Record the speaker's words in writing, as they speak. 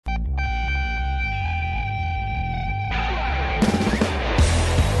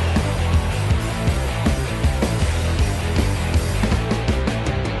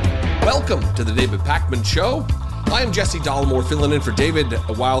Welcome to the David Pakman Show. I am Jesse Dollamore filling in for David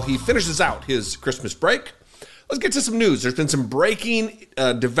while he finishes out his Christmas break. Let's get to some news. There's been some breaking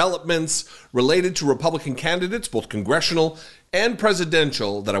developments related to Republican candidates, both congressional and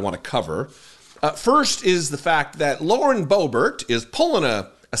presidential, that I want to cover. First is the fact that Lauren Boebert is pulling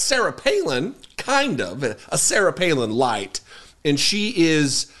a Sarah Palin, kind of, a Sarah Palin light, and she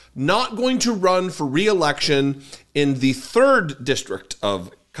is not going to run for re-election in the 3rd District of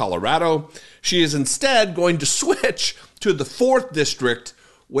Colorado. She is instead going to switch to the 4th District,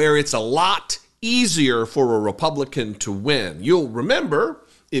 where it's a lot easier for a Republican to win. You'll remember,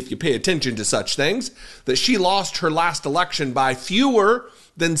 if you pay attention to such things, that she lost her last election by fewer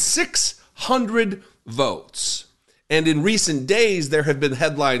than 600 votes. And in recent days, there have been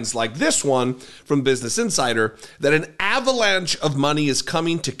headlines like this one from Business Insider that an avalanche of money is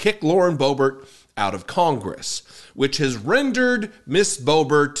coming to kick Lauren Boebert out of Congress, which has rendered Miss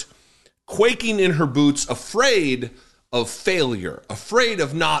Boebert quaking in her boots, afraid of failure, afraid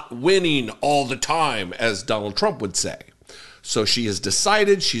of not winning all the time, as Donald Trump would say. So she has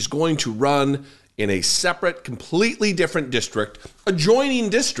decided she's going to run in a separate, completely different district, adjoining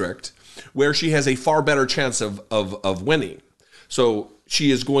district, where she has a far better chance of winning. So she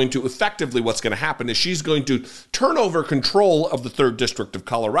is going to effectively, what's going to happen is she's going to turn over control of the 3rd District of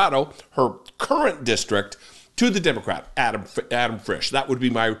Colorado, her current district, to the Democrat, Adam Frisch. That would be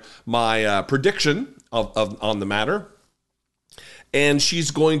my prediction on the matter. And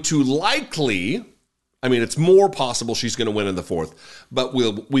she's going to likely, it's more possible she's going to win in the 4th, but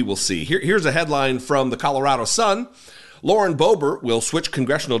we will see. Here's a headline from the Colorado Sun. Lauren Boebert will switch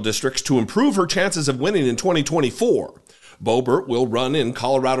congressional districts to improve her chances of winning in 2024. Boebert will run in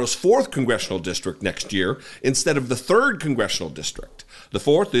Colorado's 4th congressional district next year instead of the 3rd congressional district. The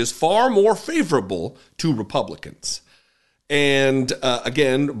 4th is far more favorable to Republicans. And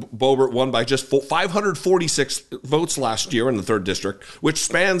again, Boebert won by just 546 votes last year in the 3rd district, which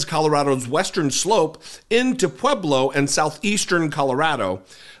spans Colorado's western slope into Pueblo and southeastern Colorado.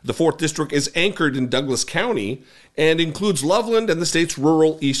 The 4th district is anchored in Douglas County and includes Loveland and the state's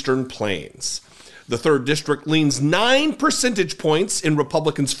rural eastern plains. The 3rd district leans 9 percentage points in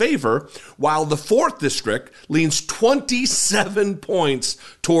Republicans' favor, while the 4th district leans 27 points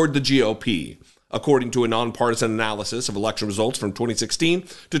toward the GOP, according to a nonpartisan analysis of election results from 2016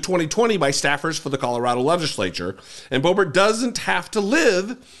 to 2020 by staffers for the Colorado legislature. And Boebert doesn't have to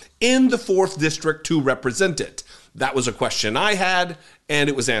live in the 4th district to represent it. That was a question I had, and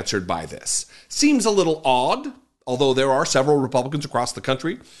it was answered by this. Seems a little odd, although there are several Republicans across the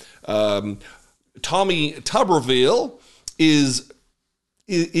country. Tommy Tuberville is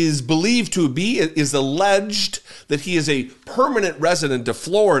believed to be, is alleged that he is a permanent resident of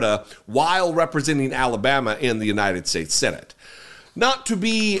Florida while representing Alabama in the United States Senate. Not to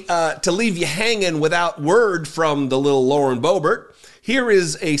leave you hanging without word from the little Lauren Boebert, here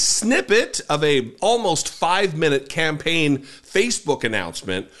is a snippet of a almost 5-minute campaign Facebook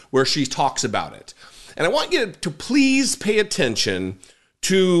announcement where she talks about it. And I want you to please pay attention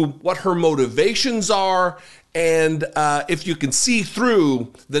to what her motivations are, and if you can see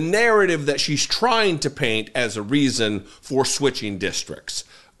through the narrative that she's trying to paint as a reason for switching districts.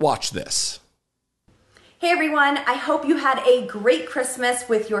 Watch this. Hey everyone, I hope you had a great Christmas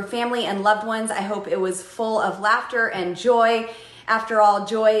with your family and loved ones. I hope it was full of laughter and joy. After all,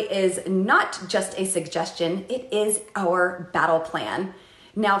 joy is not just a suggestion, it is our battle plan.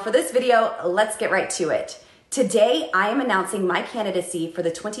 Now for this video, let's get right to it. Today, I am announcing my candidacy for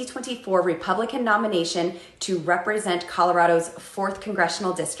the 2024 Republican nomination to represent Colorado's 4th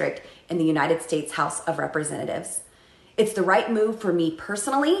Congressional District in the United States House of Representatives. It's the right move for me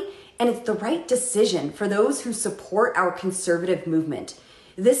personally, and it's the right decision for those who support our conservative movement.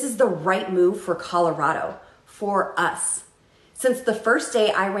 This is the right move for Colorado, for us. Since the first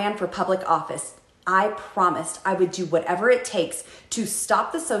day I ran for public office, I promised I would do whatever it takes to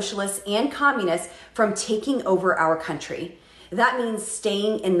stop the socialists and communists from taking over our country. That means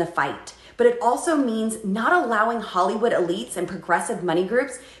staying in the fight, but it also means not allowing Hollywood elites and progressive money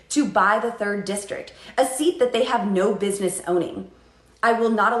groups to buy the 3rd district, a seat that they have no business owning. I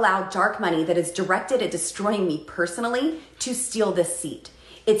will not allow dark money that is directed at destroying me personally to steal this seat.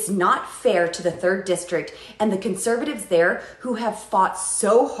 It's not fair to the 3rd district and the conservatives there who have fought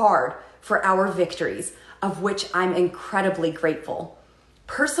so hard for our victories, of which I'm incredibly grateful.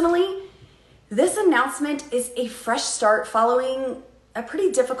 Personally, this announcement is a fresh start following a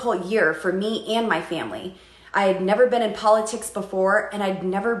pretty difficult year for me and my family. I had never been in politics before, and I'd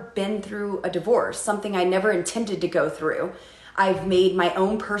never been through a divorce, something I never intended to go through. I've made my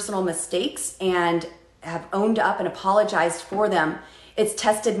own personal mistakes and have owned up and apologized for them. It's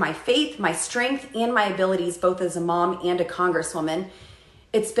tested my faith, my strength, and my abilities both as a mom and a congresswoman.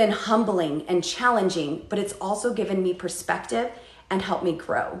 It's been humbling and challenging, but it's also given me perspective and helped me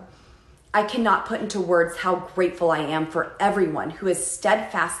grow. I cannot put into words how grateful I am for everyone who has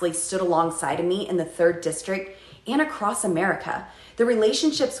steadfastly stood alongside of me in the 3rd District and across America. The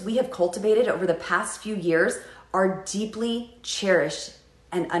relationships we have cultivated over the past few years are deeply cherished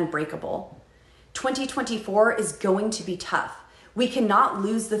and unbreakable. 2024 is going to be tough. We cannot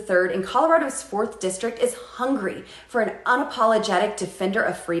lose the 3rd, and Colorado's 4th District is hungry for an unapologetic defender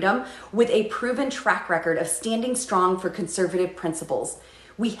of freedom with a proven track record of standing strong for conservative principles.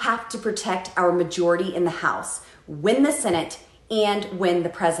 We have to protect our majority in the House, win the Senate, and win the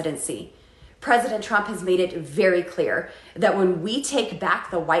presidency. President Trump has made it very clear that when we take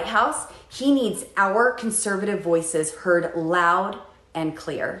back the White House, he needs our conservative voices heard loud and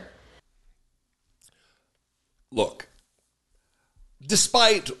clear. Look,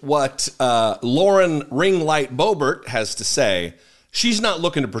 despite what Lauren Ringlight Boebert has to say, she's not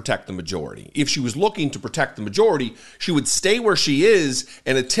looking to protect the majority. If she was looking to protect the majority, she would stay where she is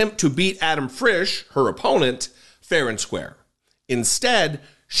and attempt to beat Adam Frisch, her opponent, fair and square. Instead,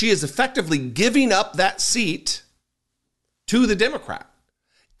 she is effectively giving up that seat to the Democrat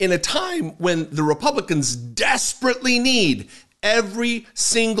in a time when the Republicans desperately need every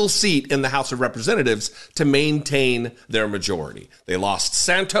single seat in the House of Representatives to maintain their majority. They lost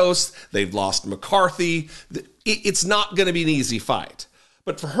Santos. They've lost McCarthy. It's not going to be an easy fight.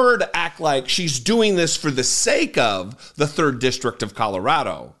 But for her to act like she's doing this for the sake of the 3rd District of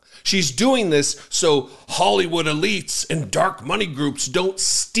Colorado, she's doing this so Hollywood elites and dark money groups don't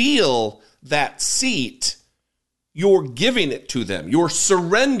steal that seat. You're giving it to them. You're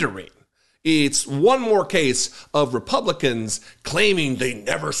surrendering. It's one more case of Republicans claiming they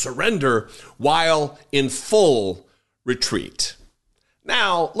never surrender while in full retreat.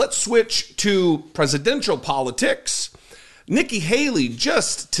 Now, let's switch to presidential politics. Nikki Haley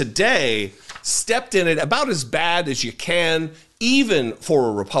just today stepped in it about as bad as you can, even for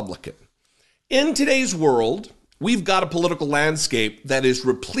a Republican. In today's world, we've got a political landscape that is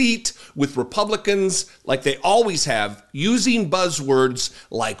replete with Republicans, like they always have, using buzzwords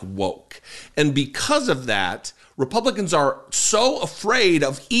like woke. And because of that, Republicans are so afraid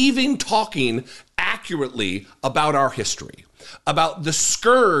of even talking accurately about our history, about the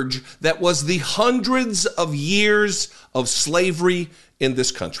scourge that was the hundreds of years of slavery in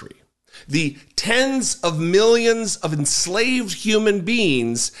this country, the tens of millions of enslaved human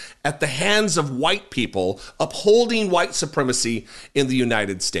beings at the hands of white people upholding white supremacy in the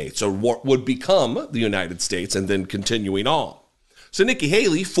United States, or what would become the United States, and then continuing on. So Nikki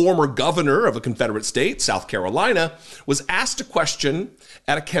Haley, former governor of a Confederate state, South Carolina, was asked a question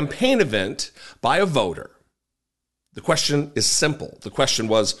at a campaign event by a voter. The question is simple. The question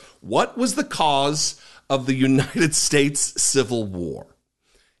was, what was the cause of the United States Civil War?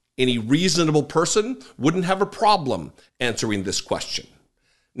 Any reasonable person wouldn't have a problem answering this question.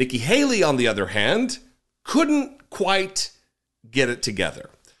 Nikki Haley, on the other hand, couldn't quite get it together.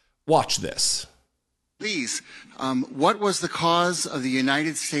 Watch this. Please, what was the cause of the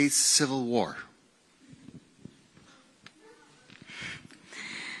United States Civil War?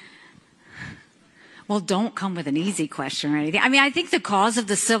 Well, don't come with an easy question or anything. I mean, I think the cause of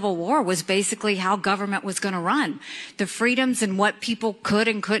the Civil War was basically how government was going to run, the freedoms and what people could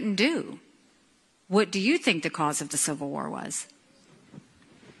and couldn't do. What do you think the cause of the Civil War was?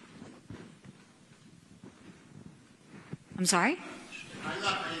 I'm sorry? I'm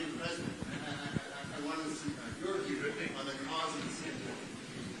not being president. I want to see your view on the cause of the Civil War.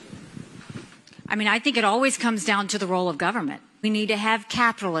 I mean, I think it always comes down to the role of government. We need to have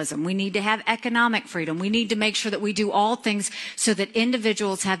capitalism. We need to have economic freedom. We need to make sure that we do all things so that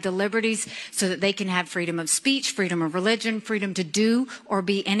individuals have the liberties so that they can have freedom of speech, freedom of religion, freedom to do or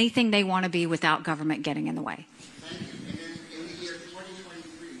be anything they want to be without government getting in the way. Thank you. And then in the year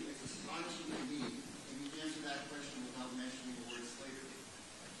 2023, it's astonishing to me that you answer that question without mentioning the word slavery.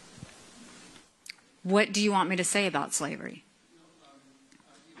 What do you want me to say about slavery?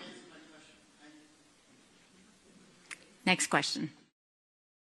 Next question.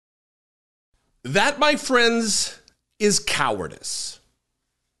 That, my friends, is cowardice.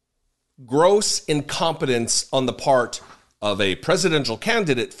 Gross incompetence on the part of a presidential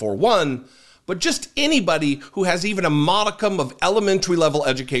candidate, for one, but just anybody who has even a modicum of elementary level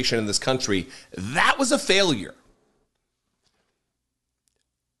education in this country. That was a failure.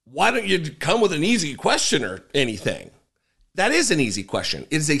 Why don't you come with an easy question or anything? That is an easy question.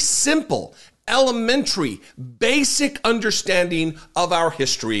 It is a simple, elementary, basic understanding of our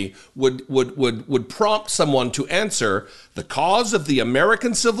history would prompt someone to answer, the cause of the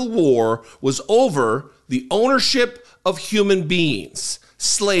American Civil War was over the ownership of human beings,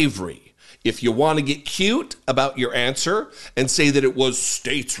 slavery. If you want to get cute about your answer and say that it was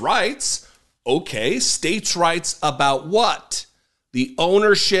states' rights, okay, states' rights about what? The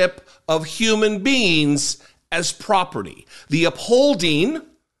ownership of human beings as property. The upholding,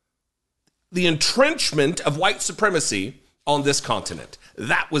 the entrenchment of white supremacy on this continent.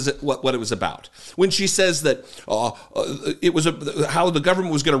 That was what it was about. When she says that it was how the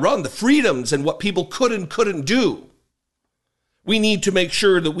government was going to run, the freedoms and what people could and couldn't do. We need to make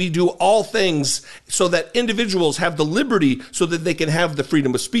sure that we do all things so that individuals have the liberty so that they can have the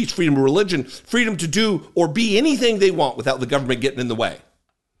freedom of speech, freedom of religion, freedom to do or be anything they want without the government getting in the way.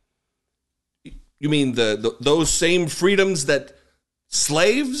 You mean those same freedoms that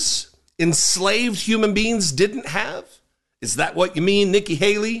slaves, enslaved human beings didn't have? Is that what you mean, Nikki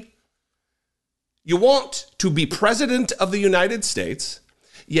Haley? You want to be president of the United States,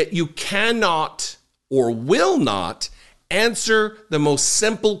 yet you cannot or will not answer the most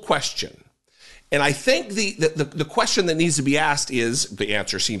simple question. And I think the question that needs to be asked is, the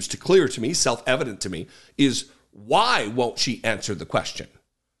answer seems to clear to me, self-evident to me, is why won't she answer the question?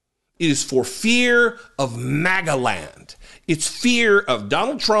 It is for fear of MAGA land. It's fear of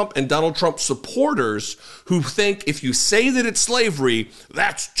Donald Trump and Donald Trump supporters who think if you say that it's slavery,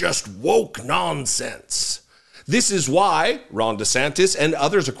 that's just woke nonsense. This is why Ron DeSantis and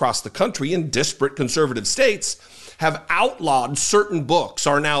others across the country in disparate conservative states have outlawed certain books,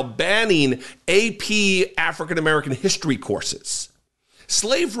 are now banning AP African American history courses.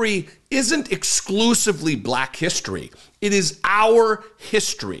 Slavery isn't exclusively black history. It is our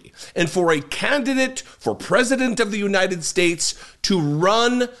history. And for a candidate for president of the United States to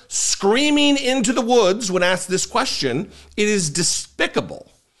run screaming into the woods when asked this question, it is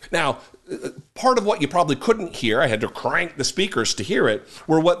despicable. Now, part of what you probably couldn't hear, I had to crank the speakers to hear it,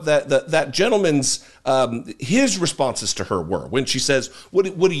 were what that gentleman's, his responses to her were. When she says, what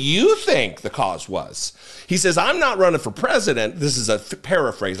do you think the cause was? He says, I'm not running for president. This is a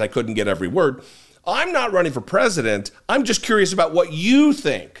paraphrase. I couldn't get every word. I'm not running for president. I'm just curious about what you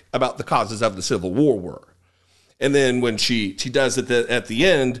think about the causes of the Civil War were. And then when she does it at the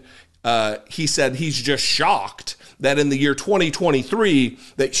end, he said he's just shocked that in the year 2023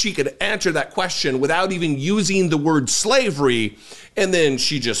 that she could answer that question without even using the word slavery. And then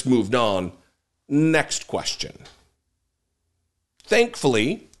she just moved on. Next question.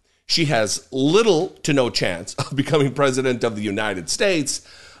 Thankfully, she has little to no chance of becoming president of the United States.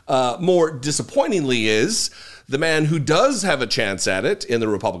 More disappointingly is the man who does have a chance at it in the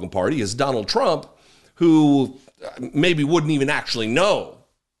Republican Party is Donald Trump, who maybe wouldn't even actually know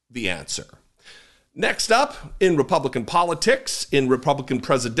the answer. Next up in Republican politics, in Republican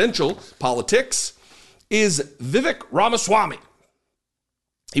presidential politics, is Vivek Ramaswamy.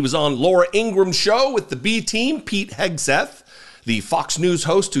 He was on Laura Ingram's show with the B team, Pete Hegseth, the Fox News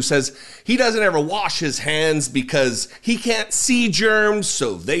host who says he doesn't ever wash his hands because he can't see germs,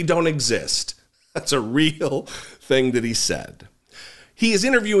 so they don't exist. That's a real thing that he said. He is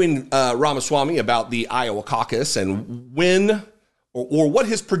interviewing Ramaswamy about the Iowa caucus and when or what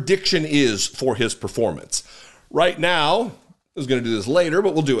his prediction is for his performance. Right now, I was going to do this later,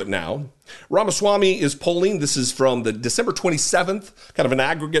 but we'll do it now. Ramaswamy is polling. This is from the December 27th, kind of an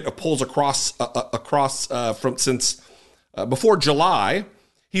aggregate of polls across from since before July.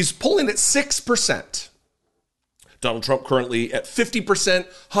 He's polling at 6%. Donald Trump currently at 50%,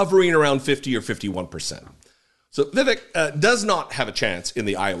 hovering around 50 or 51%. So Vivek does not have a chance in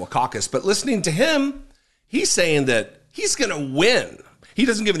the Iowa caucus, but listening to him, he's saying that he's going to win. He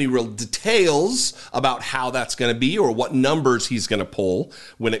doesn't give any real details about how that's going to be or what numbers he's going to pull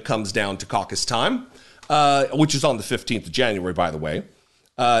when it comes down to caucus time, which is on the 15th of January, by the way.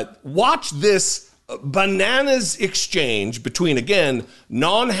 Watch this bananas exchange between, again,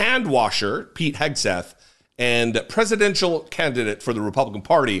 non-hand washer Pete Hegseth and presidential candidate for the Republican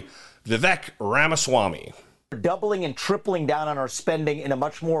Party, Vivek Ramaswamy. Doubling and tripling down on our spending in a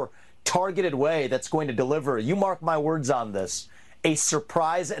much more targeted way that's going to deliver, you mark my words on this, a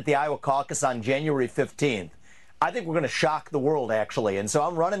surprise at the Iowa caucus on January 15th. I think we're going to shock the world, actually. And so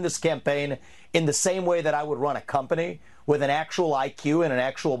I'm running this campaign in the same way that I would run a company, with an actual IQ and an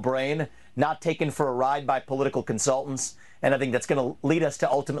actual brain, not taken for a ride by political consultants. And I think that's going to lead us to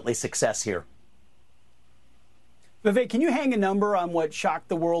ultimately success here. Vivek, can you hang a number on what shock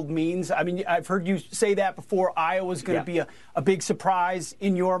the world means? I mean, I've heard you say that before. Iowa's going to be a big surprise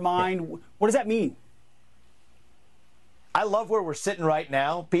in your mind. What does that mean? I love where we're sitting right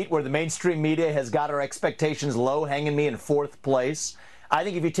now, Pete, where the mainstream media has got our expectations low, hanging me in fourth place. I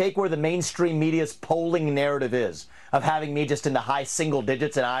think if you take where the mainstream media's polling narrative is, of having me just in the high single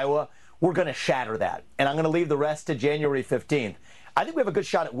digits in Iowa, we're going to shatter that. And I'm going to leave the rest to January 15th. I think we have a good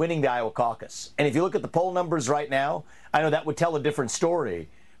shot at winning the Iowa caucus. And if you look at the poll numbers right now, I know that would tell a different story.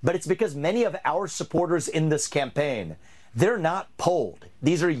 But it's because many of our supporters in this campaign, they're not polled.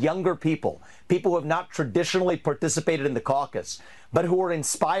 These are younger people, people who have not traditionally participated in the caucus, but who are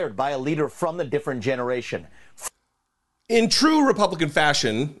inspired by a leader from the different generation. In true Republican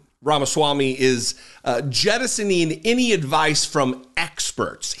fashion, Ramaswamy is jettisoning any advice from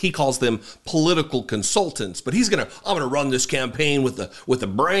experts. He calls them political consultants, but I'm gonna run this campaign with a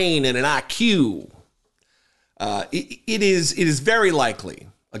brain and an IQ. It is very likely,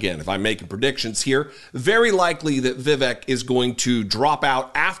 again, if I'm making predictions here, very likely that Vivek is going to drop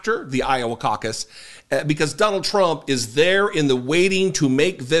out after the Iowa caucus because Donald Trump is there in the waiting to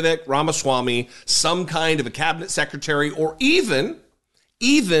make Vivek Ramaswamy some kind of a cabinet secretary or even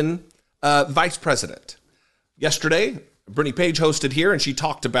vice president. Yesterday, Brittany Page hosted here, and she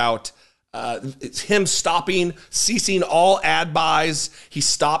talked about it's him ceasing all ad buys. He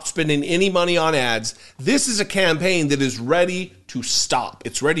stopped spending any money on ads. This is a campaign that is ready to stop.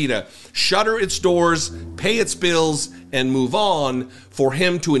 It's ready to shutter its doors, pay its bills, and move on for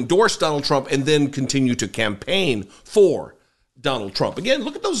him to endorse Donald Trump and then continue to campaign for Donald Trump. Again,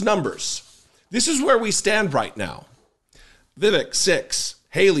 look at those numbers. This is where we stand right now. Vivek, 6.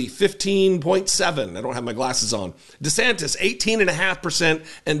 Haley, 15.7. I don't have my glasses on. DeSantis, 18.5%.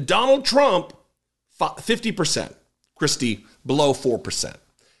 And Donald Trump, 50%. Christie, below 4%.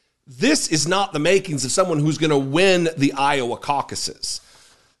 This is not the makings of someone who's going to win the Iowa caucuses.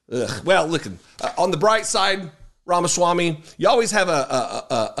 Ugh. Well, look, on the bright side, Ramaswamy, you always have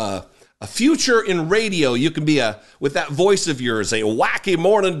a future in radio. You can be with that voice of yours, a wacky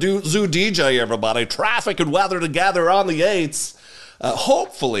morning zoo DJ, everybody. Traffic and weather together on the 8s.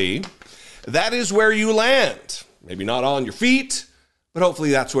 Hopefully, that is where you land. Maybe not on your feet, but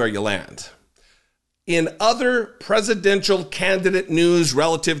hopefully that's where you land. In other presidential candidate news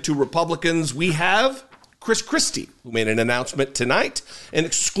relative to Republicans, we have Chris Christie, who made an announcement tonight. An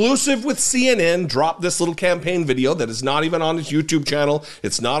exclusive with CNN dropped this little campaign video that is not even on his YouTube channel.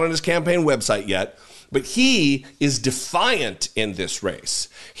 It's not on his campaign website yet. But he is defiant in this race.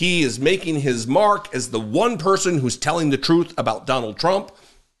 He is making his mark as the one person who's telling the truth about Donald Trump.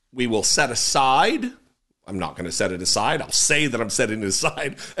 We will set aside. I'm not going to set it aside. I'll say that I'm setting it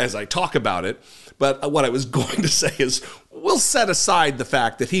aside as I talk about it. But what I was going to say is we'll set aside the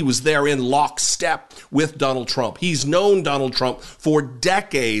fact that he was there in lockstep with Donald Trump. He's known Donald Trump for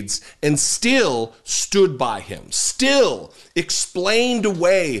decades and still stood by him, still explained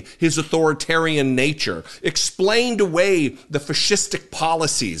away his authoritarian nature, explained away the fascistic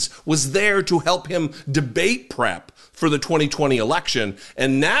policies, was there to help him debate prep for the 2020 election.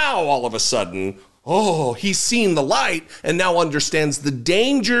 And now all of a sudden, he's seen the light and now understands the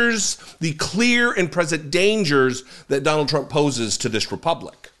dangers, the clear and present dangers that Donald Trump poses to this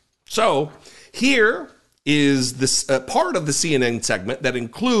republic. So here is this part of the CNN segment that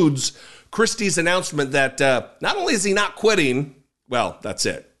includes Christie's announcement that not only is he not quitting, well, that's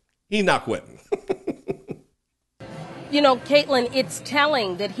it. He's not quitting. You know, Caitlin, it's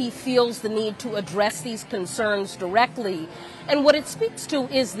telling that he feels the need to address these concerns directly. And what it speaks to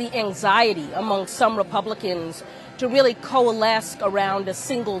is the anxiety among some Republicans to really coalesce around a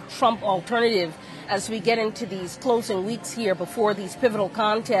single Trump alternative as we get into these closing weeks here before these pivotal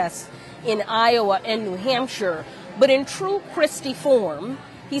contests in Iowa and New Hampshire. But in true Christie form,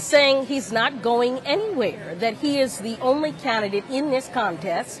 he's saying he's not going anywhere, that he is the only candidate in this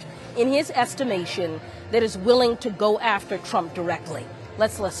contest, in his estimation, that is willing to go after Trump directly.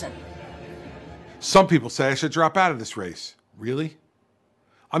 Let's listen. Some people say I should drop out of this race. Really?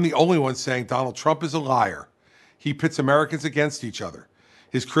 I'm the only one saying Donald Trump is a liar. He pits Americans against each other.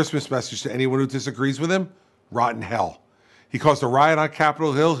 His Christmas message to anyone who disagrees with him? Rotten hell. He caused a riot on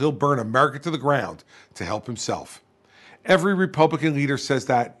Capitol Hill. He'll burn America to the ground to help himself. Every Republican leader says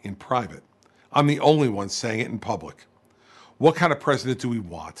that in private. I'm the only one saying it in public. What kind of president do we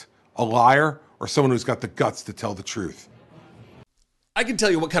want? A liar or someone who's got the guts to tell the truth? I can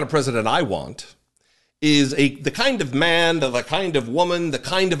tell you what kind of president I want is the kind of man, the kind of woman, the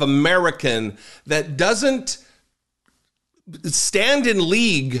kind of American that doesn't stand in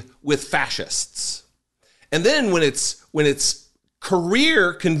league with fascists. And then when it's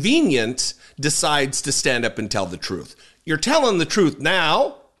career convenient, decides to stand up and tell the truth. You're telling the truth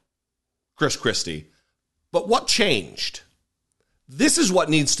now, Chris Christie, but what changed? This is what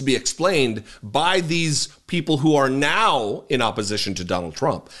needs to be explained by these people who are now in opposition to Donald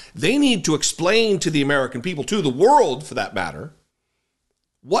Trump. They need to explain to the American people, to the world for that matter,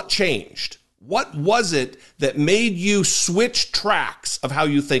 what changed. What was it that made you switch tracks of how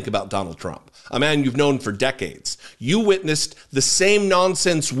you think about Donald Trump? A man you've known for decades. You witnessed the same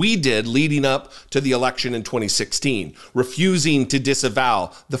nonsense we did leading up to the election in 2016, refusing to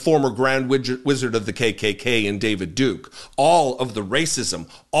disavow the former Grand Wizard of the KKK and David Duke, all of the racism,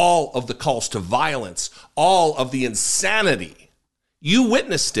 all of the calls to violence, all of the insanity. You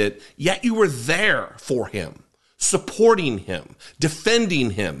witnessed it, yet you were there for him, supporting him,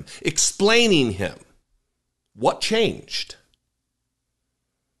 defending him, explaining him. What changed?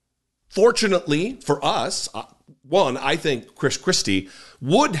 Fortunately for us, one, I think Chris Christie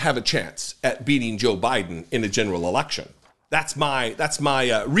would have a chance at beating Joe Biden in a general election. That's my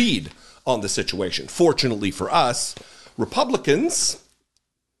read on the situation. Fortunately for us, Republicans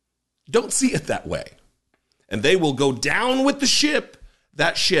don't see it that way. And they will go down with the ship,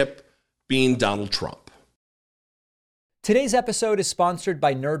 that ship being Donald Trump. Today's episode is sponsored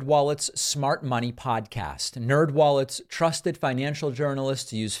by NerdWallet's Smart Money Podcast. NerdWallet's trusted financial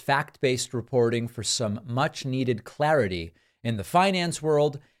journalists use fact-based reporting for some much-needed clarity in the finance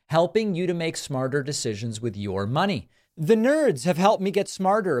world, helping you to make smarter decisions with your money. The nerds have helped me get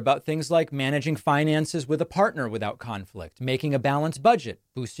smarter about things like managing finances with a partner without conflict, making a balanced budget,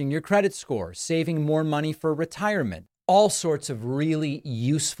 boosting your credit score, saving more money for retirement. All sorts of really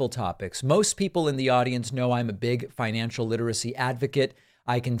useful topics. Most people in the audience know I'm a big financial literacy advocate.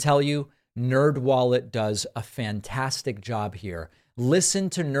 I can tell you, NerdWallet does a fantastic job here. Listen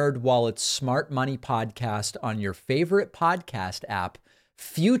to NerdWallet's Smart Money Podcast on your favorite podcast app.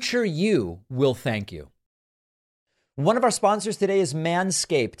 Future you will thank you. One of our sponsors today is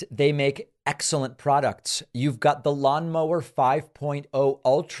Manscaped. They make excellent products. You've got the Lawnmower 5.0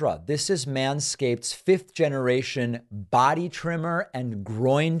 Ultra. This is Manscaped's 5th generation body trimmer and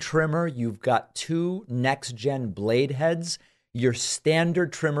groin trimmer. You've got 2 next-gen blade heads, your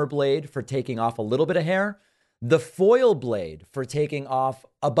standard trimmer blade for taking off a little bit of hair, the foil blade for taking off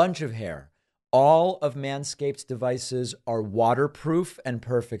a bunch of hair. All of Manscaped's devices are waterproof and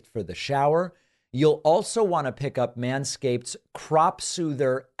perfect for the shower. You'll also want to pick up Manscaped's Crop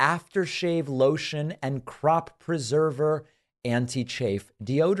Soother Aftershave Lotion and Crop Preserver Anti-Chafe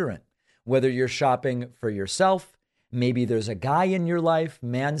Deodorant. Whether you're shopping for yourself, maybe there's a guy in your life,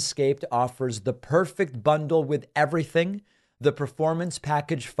 Manscaped offers the perfect bundle with everything. The Performance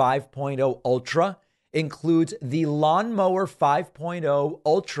Package 5.0 Ultra includes the Lawnmower 5.0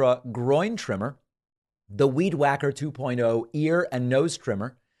 Ultra Groin Trimmer, the Weed Whacker 2.0 Ear and Nose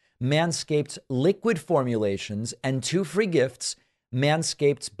Trimmer, Manscaped's liquid formulations, and 2 free gifts,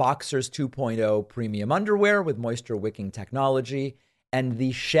 Manscaped's Boxers 2.0 premium underwear with moisture wicking technology, and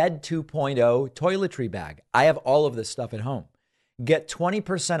the Shed 2.0 toiletry bag. I have all of this stuff at home. Get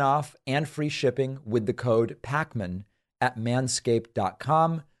 20% off and free shipping with the code PACMAN at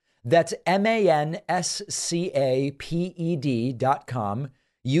manscaped.com. That's manscaped.com.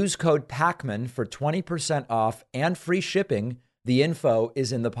 Use code PACMAN for 20% off and free shipping. The info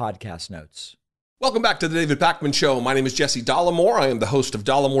is in the podcast notes. Welcome back to the David Pakman Show. My name is Jesse Dollemore. I am the host of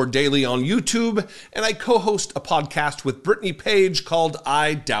Dollemore Daily on YouTube, and I co-host a podcast with Brittany Page called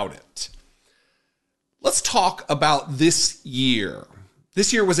I Doubt It. Let's talk about this year.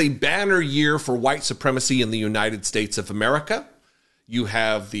 This year was a banner year for white supremacy in the United States of America. You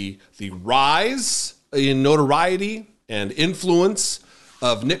have the rise in notoriety and influence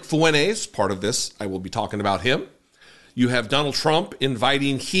of Nick Fuentes. Part of this, I will be talking about him. You have Donald Trump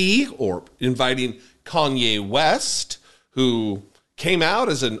inviting Kanye West, who came out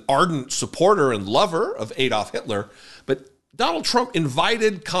as an ardent supporter and lover of Adolf Hitler. But Donald Trump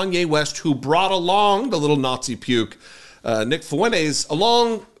invited Kanye West, who brought along the little Nazi puke, Nick Fuentes,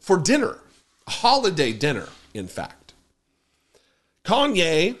 along for dinner, a holiday dinner, in fact.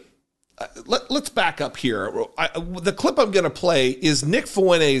 Kanye, let's back up here. The clip I'm going to play is Nick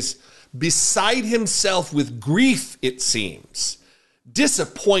Fuentes beside himself with grief, it seems.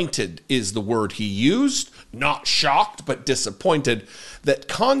 Disappointed is the word he used. Not shocked, but disappointed that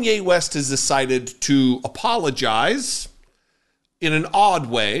Kanye West has decided to apologize in an odd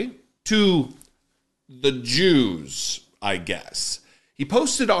way to the Jews, I guess. He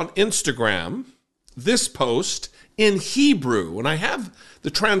posted on Instagram this post in Hebrew, and I have the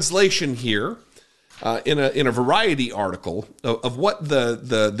translation here. In a Variety article of what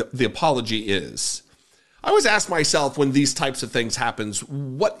the apology is. I always ask myself when these types of things happens,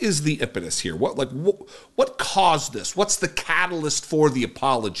 what is the impetus here? What caused this? What's the catalyst for the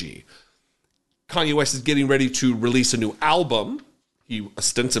apology? Kanye West is getting ready to release a new album, he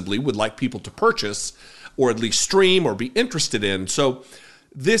ostensibly would like people to purchase or at least stream or be interested in. So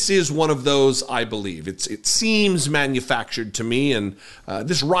this is one of those, I believe. It seems manufactured to me, and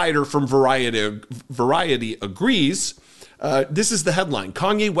this writer from Variety agrees. This is the headline.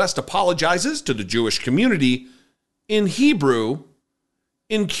 Kanye West apologizes to the Jewish community in Hebrew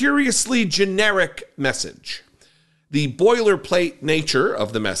in curiously generic message. The boilerplate nature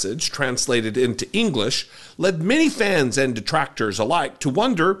of the message, translated into English, led many fans and detractors alike to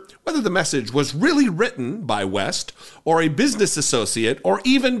wonder whether the message was really written by West or a business associate or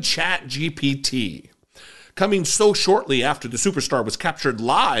even ChatGPT. Coming so shortly after the superstar was captured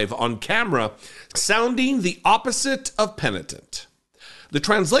live on camera, sounding the opposite of penitent. The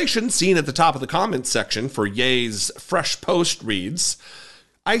translation seen at the top of the comments section for Ye's fresh post reads,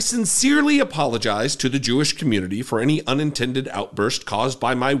 I sincerely apologize to the Jewish community for any unintended outburst caused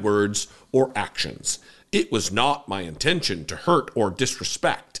by my words or actions. It was not my intention to hurt or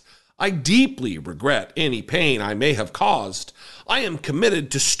disrespect. I deeply regret any pain I may have caused. I am committed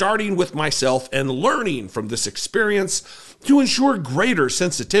to starting with myself and learning from this experience to ensure greater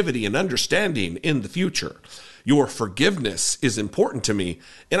sensitivity and understanding in the future. Your forgiveness is important to me,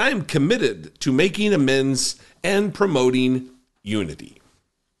 and I am committed to making amends and promoting unity.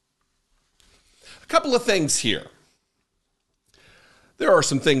 Couple of things here. There are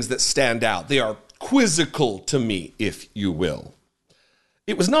some things that stand out. They are quizzical to me, if you will.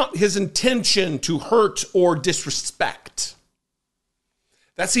 It was not his intention to hurt or disrespect.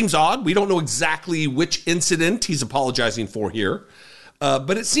 That seems odd. We don't know exactly which incident he's apologizing for here.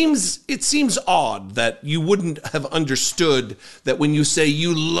 But it seems odd that you wouldn't have understood that when you say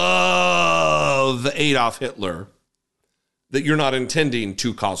you love Adolf Hitler, that you're not intending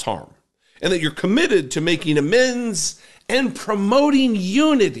to cause harm. And that you're committed to making amends and promoting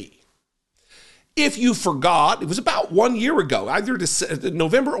unity. If you forgot, it was about 1 year ago, either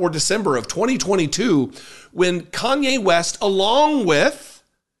November or December of 2022, when Kanye West, along with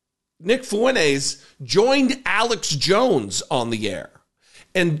Nick Fuentes, joined Alex Jones on the air.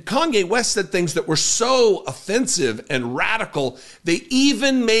 And Kanye West said things that were so offensive and radical, they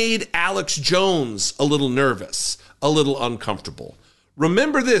even made Alex Jones a little nervous, a little uncomfortable.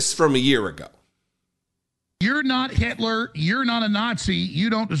 Remember this from a year ago. You're not Hitler. You're not a Nazi. You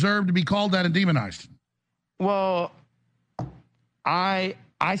don't deserve to be called that and demonized. Well, I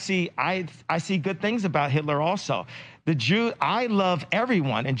see good things about Hitler also. I love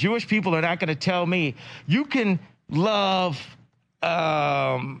everyone, and Jewish people are not going to tell me you can love,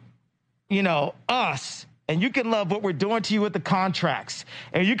 us. And you can love what we're doing to you with the contracts.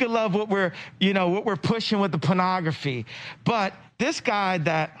 And you can love what we're pushing with the pornography. But this guy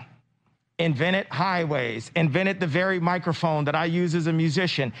that invented highways, invented the very microphone that I use as a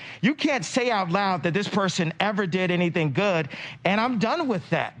musician, you can't say out loud that this person ever did anything good. And I'm done with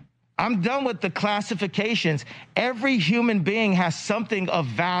that. I'm done with the classifications. Every human being has something of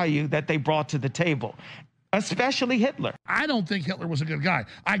value that they brought to the table. Especially Hitler. I don't think Hitler was a good guy.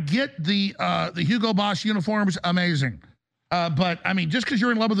 I get the Hugo Boss uniforms, amazing. But I mean, just because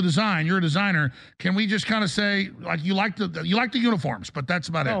you're in love with the design, you're a designer. Can we just kind of say like you like the uniforms, but that's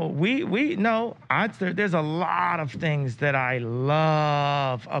about it? There's a lot of things that I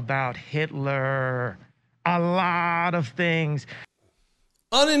love about Hitler. A lot of things.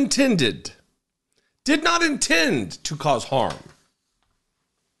 Unintended. Did not intend to cause harm.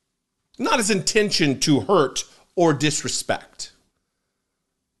 Not his intention to hurt or disrespect.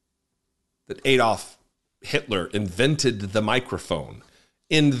 That Adolf Hitler invented the microphone,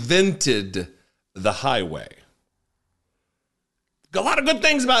 invented the highway. A lot of good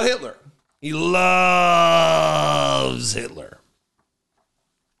things about Hitler. He loves Hitler.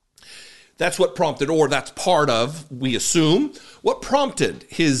 That's what prompted, or that's part of, we assume, what prompted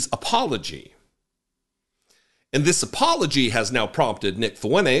his apology. And this apology has now prompted Nick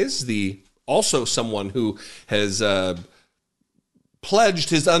Fuentes, also someone who has pledged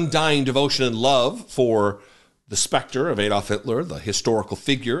his undying devotion and love for the specter of Adolf Hitler, the historical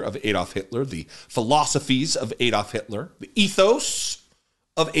figure of Adolf Hitler, the philosophies of Adolf Hitler, the ethos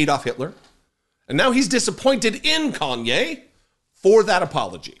of Adolf Hitler. And now he's disappointed in Kanye for that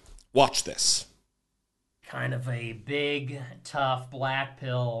apology. Watch this. Kind of a big, tough black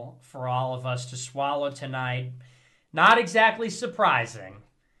pill for all of us to swallow tonight. Not exactly surprising.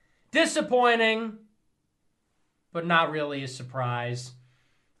 Disappointing, but not really a surprise.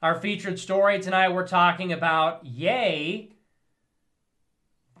 Our featured story tonight, we're talking about Ye,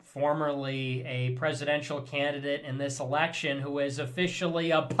 formerly a presidential candidate in this election, who has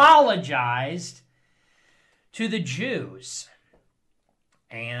officially apologized to the Jews.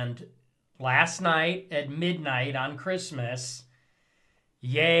 And last night at midnight on Christmas,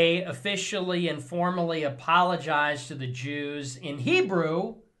 Ye officially and formally apologized to the Jews in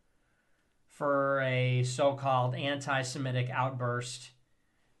Hebrew for a so-called anti-Semitic outburst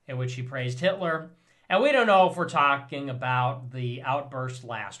in which he praised Hitler. And we don't know if we're talking about the outburst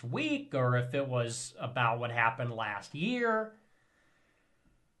last week or if it was about what happened last year.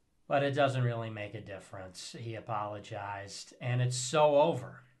 But it doesn't really make a difference. He apologized, and it's so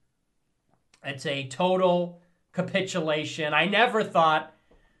over. It's a total capitulation. I never thought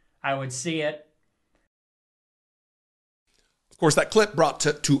I would see it. Of course, that clip brought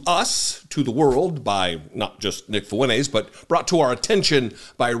to us, to the world, by not just Nick Fuentes, but brought to our attention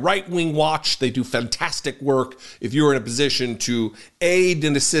by Right Wing Watch. They do fantastic work. If you're in a position to aid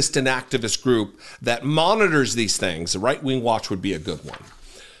and assist an activist group that monitors these things, Right Wing Watch would be a good one.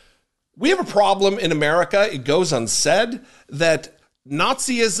 We have a problem in America, it goes unsaid, that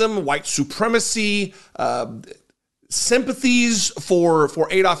Nazism, white supremacy, sympathies for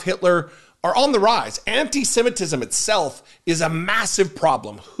Adolf Hitler are on the rise. Anti-Semitism itself is a massive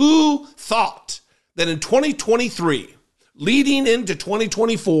problem. Who thought that in 2023, leading into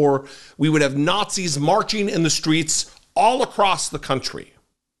 2024, we would have Nazis marching in the streets all across the country?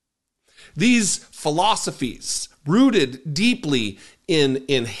 These philosophies, rooted deeply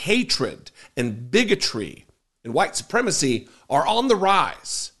in hatred and bigotry and white supremacy, are on the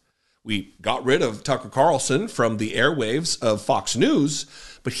rise. We got rid of Tucker Carlson from the airwaves of Fox News,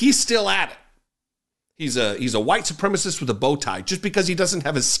 but he's still at it. He's a white supremacist with a bow tie. Just because he doesn't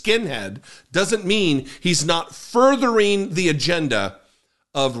have a skinhead doesn't mean he's not furthering the agenda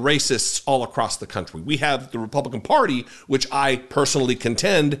of racists all across the country. We have the Republican Party, which I personally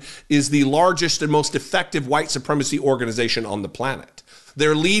contend is the largest and most effective white supremacy organization on the planet.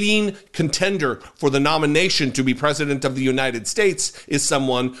 Their leading contender for the nomination to be president of the United States is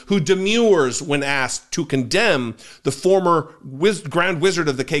someone who demurs when asked to condemn the former Grand Wizard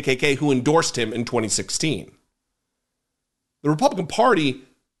of the KKK who endorsed him in 2016. The Republican Party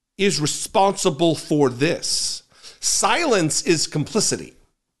is responsible for this. Silence is complicity.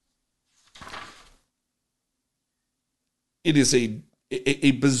 It is a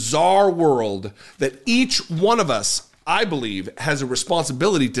bizarre world that each one of us, I believe, has a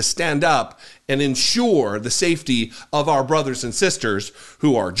responsibility to stand up and ensure the safety of our brothers and sisters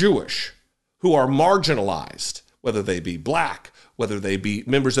who are Jewish, who are marginalized, whether they be black, whether they be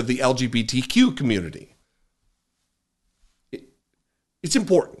members of the LGBTQ community. It's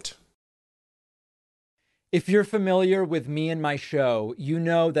important. If you're familiar with me and my show, you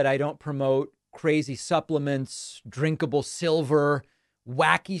know that I don't promote crazy supplements, drinkable silver,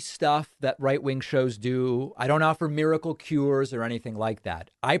 wacky stuff that right-wing shows do. I don't offer miracle cures or anything like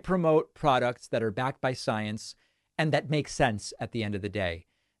that. I promote products that are backed by science and that make sense at the end of the day.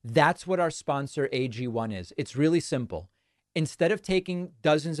 That's what our sponsor AG1 is. It's really simple. Instead of taking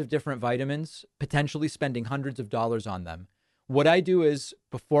dozens of different vitamins, potentially spending hundreds of dollars on them, what I do is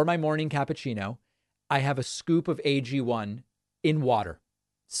before my morning cappuccino, I have a scoop of AG1 in water.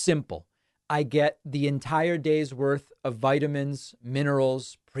 Simple. I get the entire day's worth of vitamins,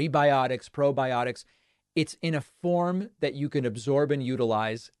 minerals, prebiotics, probiotics. It's in a form that you can absorb and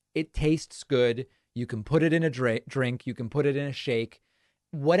utilize. It tastes good. You can put it in a drink. You can put it in a shake.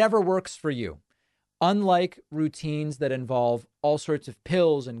 Whatever works for you. Unlike routines that involve all sorts of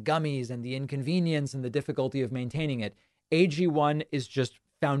pills and gummies and the inconvenience and the difficulty of maintaining it, AG1 is just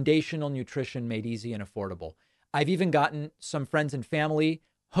foundational nutrition made easy and affordable. I've even gotten some friends and family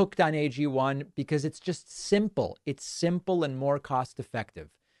hooked on AG1 because it's just simple. It's simple and more cost effective.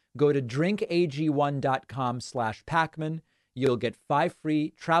 Go to drinkag1.com/Pacman. You'll get 5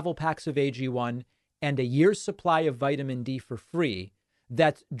 free travel packs of AG1 and a year's supply of vitamin D for free.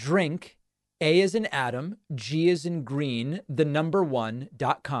 That's drink, A as in Adam, G as in green, the number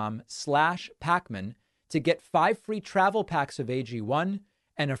 1.com/Pacman to get 5 free travel packs of AG1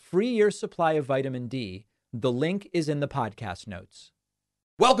 and a free year's supply of vitamin D. The link is in the podcast notes.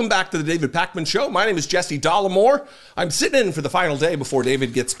 Welcome back to the David Pakman Show. My name is Jesse Dollemore. I'm sitting in for the final day before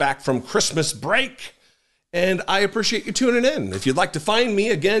David gets back from Christmas break, and I appreciate you tuning in. If you'd like to find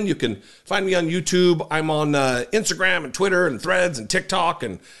me, again, you can find me on YouTube. I'm on Instagram and Twitter and Threads and TikTok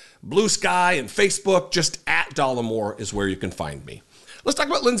and Blue Sky and Facebook. Just at Dollemore is where you can find me. Let's talk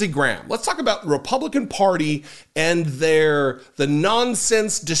about Lindsey Graham. Let's talk about the Republican Party and the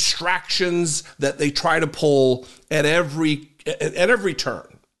nonsense distractions that they try to pull at every turn.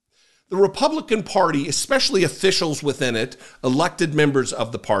 The Republican Party, especially officials within it, elected members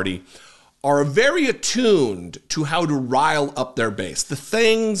of the party, are very attuned to how to rile up their base. The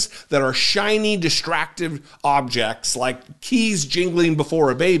things that are shiny, distractive objects like keys jingling before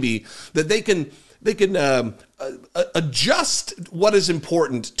a baby that they can adjust what is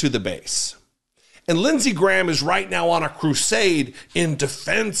important to the base. And Lindsey Graham is right now on a crusade in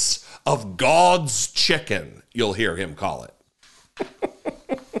defense of God's chicken, you'll hear him call it.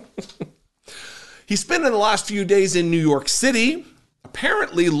 He's spending the last few days in New York City,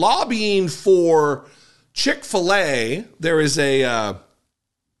 apparently lobbying for Chick-fil-A. There is let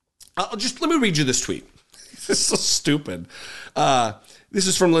me read you this tweet. This is so stupid. This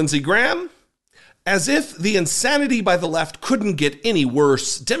is from Lindsey Graham. As if the insanity by the left couldn't get any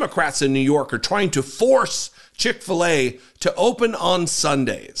worse, Democrats in New York are trying to force Chick-fil-A to open on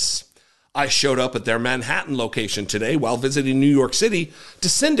Sundays. I showed up at their Manhattan location today while visiting New York City to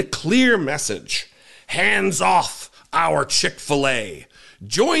send a clear message. Hands off our Chick-fil-A.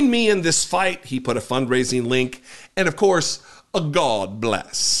 Join me in this fight. He put a fundraising link and, of course, a God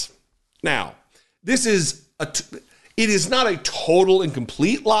bless. Now, this is it is not a total and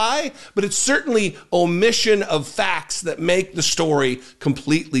complete lie, but it's certainly omission of facts that make the story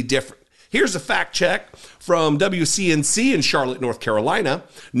completely different. Here's a fact check from WCNC in Charlotte, North Carolina.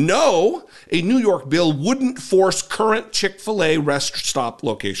 No, a New York bill wouldn't force current Chick-fil-A rest stop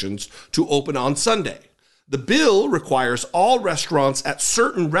locations to open on Sunday. The bill requires all restaurants at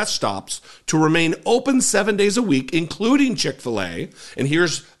certain rest stops to remain open 7 days a week, including Chick-fil-A. And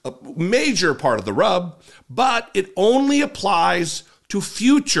here's a major part of the rub, but it only applies to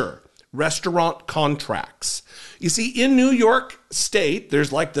future restaurant contracts. You see, in New York State,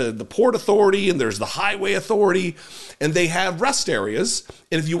 there's like the Port Authority and there's the Highway Authority, and they have rest areas.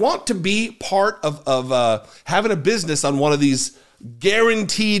 And if you want to be part of having a business on one of these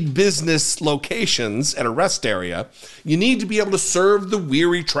guaranteed business locations at a rest area, you need to be able to serve the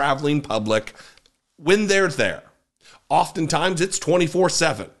weary traveling public when they're there. Oftentimes, it's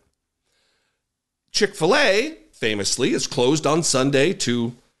 24/7. Chick-fil-A, famously, is closed on Sunday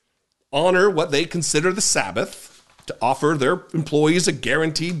to honor what they consider the Sabbath, to offer their employees a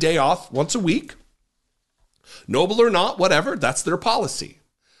guaranteed day off once a week. Noble or not, whatever, that's their policy.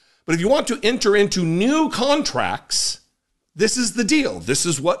 But if you want to enter into new contracts, this is the deal. This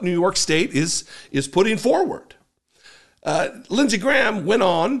is what New York State is putting forward. Lindsey Graham went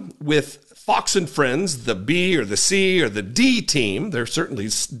on with Fox and Friends, the B or the C or the D team. They're certainly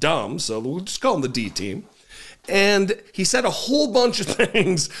dumb, so we'll just call them the D team. And he said a whole bunch of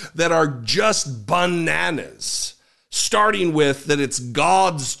things that are just bananas, starting with that it's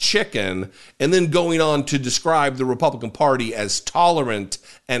God's chicken, and then going on to describe the Republican Party as tolerant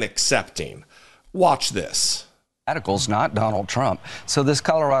and accepting. Watch this. Radicals, not Donald Trump. So this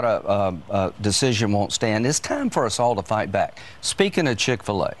Colorado decision won't stand. It's time for us all to fight back. Speaking of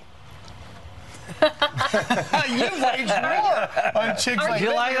Chick-fil-A. You waged war on Chick-fil-A.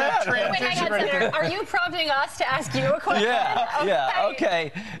 You like that? Wait, are you prompting us to ask you a question?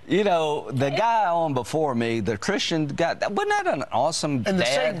 Okay. You know, the guy on before me, the Christian guy, wasn't that an awesome in the dad?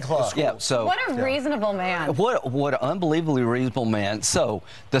 Satan Club. Yeah. So what a reasonable man. What an unbelievably reasonable man. So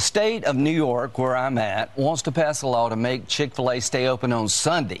the state of New York, where I'm at, wants to pass a law to make Chick-fil-A stay open on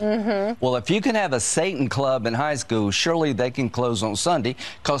Sunday. Mm-hmm. Well, if you can have a Satan Club in high school, surely they can close on Sunday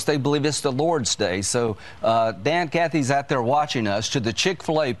because they believe it's the Lord's Day. So Dan, Kathy's out there watching us. To the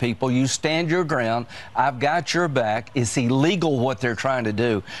Chick-fil-A people, you stand your ground. I've got your back. It's illegal what they're trying to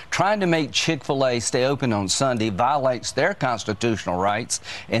do. Trying to make Chick-fil-A stay open on Sunday violates their constitutional rights.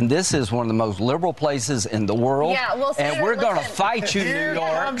 And this is one of the most liberal places in the world. Yeah, well, Senator, and we're going to fight you, New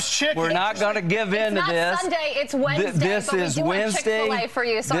York. We're not going to give in to this. It's not Sunday, it's Wednesday. This but is we do Wednesday. Want Chick-fil-A for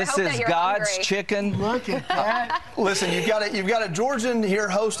you, so this I hope is that you're God's hungry. chicken. Look at that. Listen, you've got a Georgian here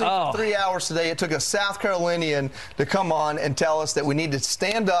hosting for 3 hours today. It took a South Carolinian to come on and tell us that we need to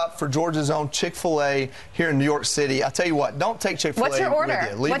stand up for Georgia's own Chick-fil-A here in New York City. I tell you what, don't take Chick-fil-A. What's your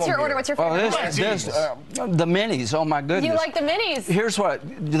order? What's your order? What's your favorite? The minis. Oh my goodness. You like the minis? Here's what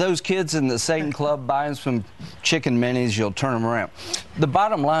those kids in the Satan Club buying some chicken minis. You'll turn them around. The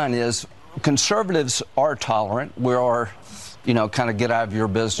bottom line is, conservatives are tolerant. We are, kind of get out of your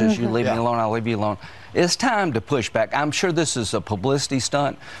business. You leave me alone, I'll leave you alone. It's time to push back. I'm sure this is a publicity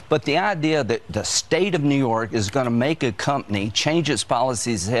stunt, but the idea that the state of New York is going to make a company change its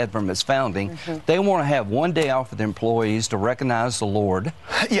policies ahead from its founding, they want to have one day off with their employees to recognize the Lord.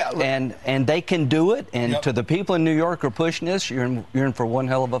 Yeah, and they can do it. And to the people in New York who are pushing this, you're in for one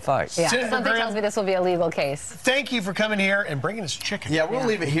hell of a fight. Yeah, something tells me this will be a legal case. Thank you for coming here and bringing us chicken. Yeah, we'll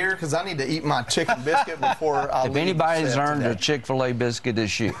leave it here because I need to eat my chicken biscuit before I leave. If anybody's earned today. a Chick-fil-A biscuit,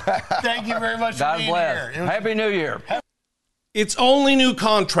 it's you. Thank you very much God for being bless. here. Happy New Year. It's only new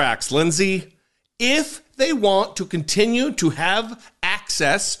contracts, Lindsey. If they want to continue to have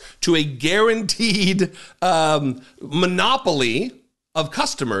access to a guaranteed monopoly of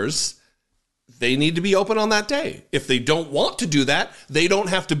customers, they need to be open on that day. If they don't want to do that, they don't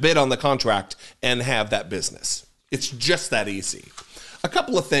have to bid on the contract and have that business. It's just that easy. A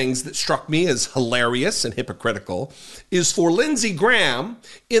couple of things that struck me as hilarious and hypocritical is for Lindsey Graham,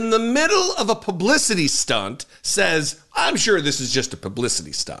 in the middle of a publicity stunt, says, I'm sure this is just a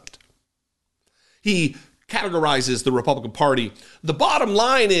publicity stunt. He categorizes the Republican Party. The bottom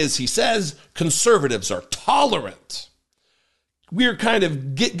line is, he says, conservatives are tolerant. We're kind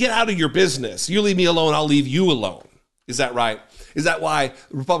of, get out of your business. You leave me alone, I'll leave you alone. Is that right? Is that why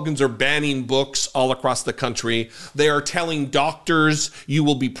Republicans are banning books all across the country? They are telling doctors you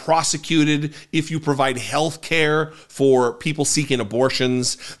will be prosecuted if you provide health care for people seeking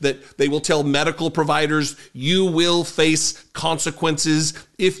abortions, that they will tell medical providers you will face consequences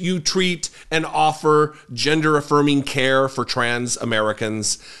if you treat and offer gender-affirming care for trans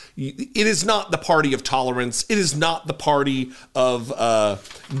Americans. It is not the party of tolerance. It is not the party of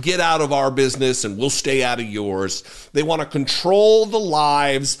get out of our business and we'll stay out of yours. They want to control the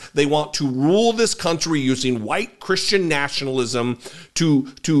lives. They want to rule this country using white Christian nationalism to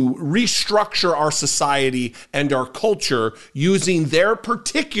restructure our society and our culture using their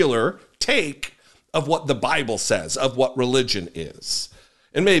particular take of what the Bible says, of what religion is.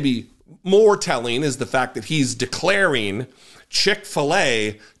 And maybe more telling is the fact that he's declaring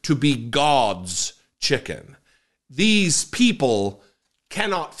Chick-fil-A to be God's chicken. These people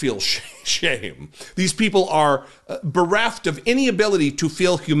cannot feel shame. These people are bereft of any ability to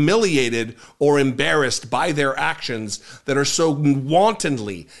feel humiliated or embarrassed by their actions that are so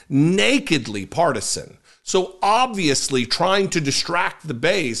wantonly, nakedly partisan. So obviously trying to distract the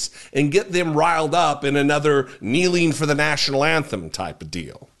base and get them riled up in another kneeling for the national anthem type of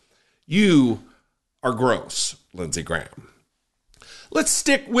deal. You are gross, Lindsey Graham. Let's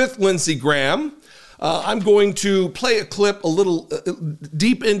stick with Lindsey Graham. I'm going to play a clip a little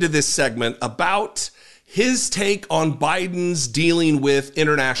deep into this segment about his take on Biden's dealing with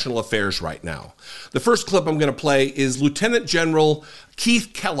international affairs right now. The first clip I'm going to play is Lieutenant General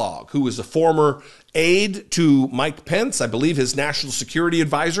Keith Kellogg, who is a former aide to Mike Pence, I believe his national security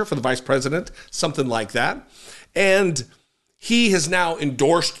advisor for the vice president, something like that. And he has now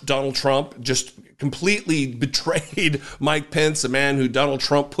endorsed Donald Trump, just completely betrayed Mike Pence, a man who Donald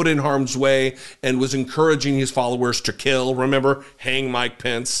Trump put in harm's way and was encouraging his followers to kill. Remember, hang Mike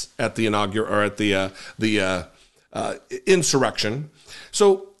Pence at the insurrection.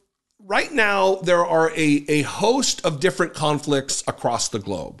 So right now there are a host of different conflicts across the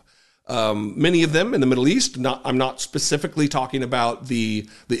globe. Many of them in the Middle East. I'm not specifically talking about the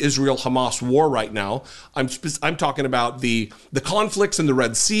Israel-Hamas war right now. I'm talking about the conflicts in the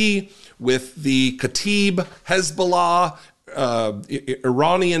Red Sea with the Kataib, Hezbollah,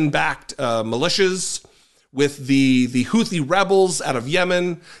 Iranian-backed militias, with the Houthi rebels out of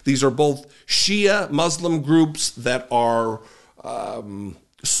Yemen. These are both Shia Muslim groups that are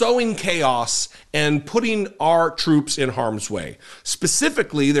sowing chaos and putting our troops in harm's way.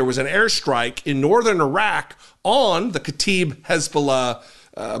 Specifically, there was an airstrike in northern Iraq on the Kataib Hezbollah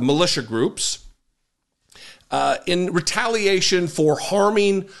militia groups in retaliation for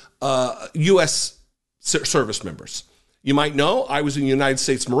harming U.S. service members. You might know I was in the United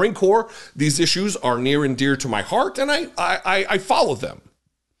States Marine Corps. These issues are near and dear to my heart, and I follow them.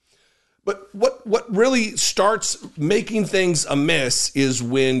 But what really starts making things amiss is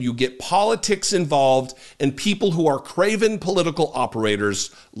when you get politics involved and people who are craven political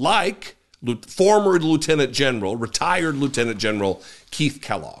operators like former Lieutenant General, retired Lieutenant General Keith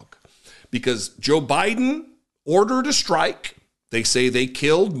Kellogg. Because Joe Biden ordered a strike. They say they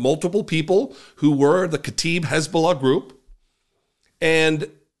killed multiple people who were the Kataib Hezbollah group. And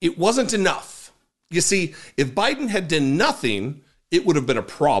it wasn't enough. You see, if Biden had done nothing, it would have been a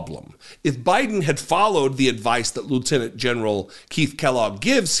problem. If Biden had followed the advice that Lieutenant General Keith Kellogg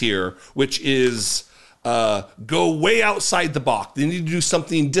gives here, which is go way outside the box. They need to do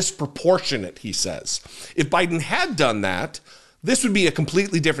something disproportionate, he says. If Biden had done that, this would be a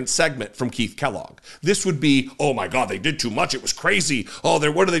completely different segment from Keith Kellogg. This would be, oh my God, they did too much. It was crazy. Oh,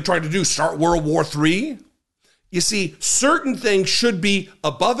 what are they trying to do? Start World War III? You see, certain things should be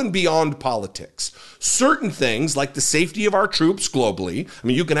above and beyond politics. Certain things, like the safety of our troops globally, I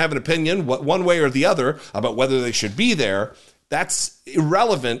mean, you can have an opinion one way or the other about whether they should be there. That's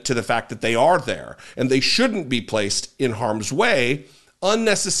irrelevant to the fact that they are there, and they shouldn't be placed in harm's way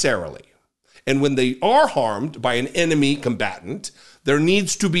unnecessarily. And when they are harmed by an enemy combatant, there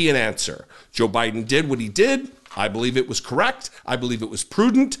needs to be an answer. Joe Biden did what he did. I believe it was correct. I believe it was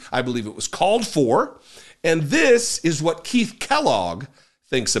prudent. I believe it was called for. And this is what Keith Kellogg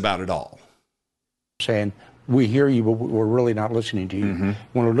thinks about it all. Saying we hear you, but we're really not listening to you. Mm-hmm.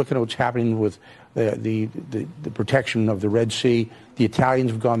 When we're looking at what's happening with the protection of the Red Sea, the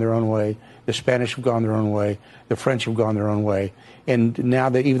Italians have gone their own way, the Spanish have gone their own way, the French have gone their own way, and now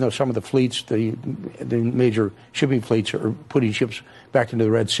that even though some of the fleets, the major shipping fleets are putting ships back into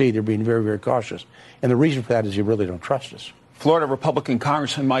the Red Sea, they're being very, very cautious. And the reason for that is you really don't trust us. Florida Republican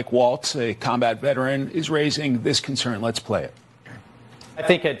Congressman Mike Waltz, a combat veteran, is raising this concern. Let's play it. I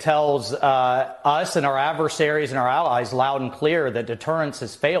think it tells us and our adversaries and our allies loud and clear that deterrence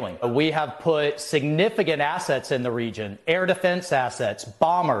is failing. We have put significant assets in the region, air defense assets,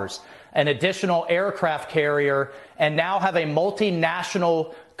 bombers, an additional aircraft carrier, and now have a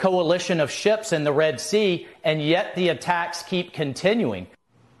multinational coalition of ships in the Red Sea, and yet the attacks keep continuing.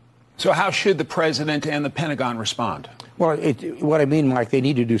 So how should the president and the Pentagon respond? Well, what I mean, Mike, they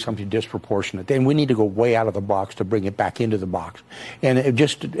need to do something disproportionate. Then we need to go way out of the box to bring it back into the box. And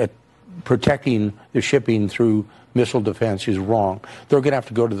protecting the shipping through missile defense is wrong. They're going to have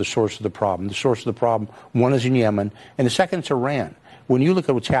to go to the source of the problem. The source of the problem, one is in Yemen, and the second is Iran. When you look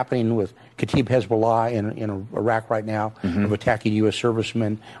at what's happening with Kataib Hezbollah in Iraq right now, of attacking U.S.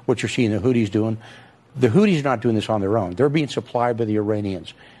 servicemen, what you're seeing the Houthis doing, the Houthis are not doing this on their own. They're being supplied by the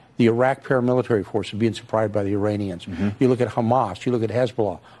Iranians. The Iraq paramilitary force is being supplied by the Iranians. You look at Hamas, you look at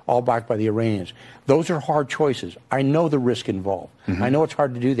Hezbollah, all backed by the Iranians. Those are hard choices. I know the risk involved. I know it's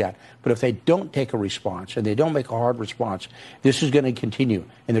hard to do that. But if they don't take a response and they don't make a hard response, this is going to continue.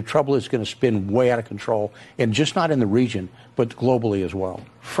 And the trouble is going to spin way out of control, and just not in the region, but globally as well.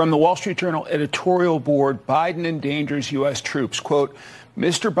 From the Wall Street Journal editorial board, Biden endangers U.S. troops. Quote,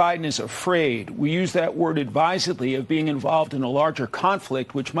 Mr. Biden is afraid, we use that word advisedly, of being involved in a larger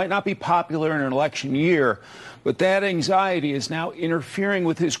conflict, which might not be popular in an election year, but that anxiety is now interfering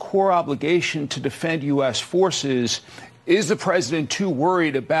with his core obligation to defend U.S. forces. Is the president too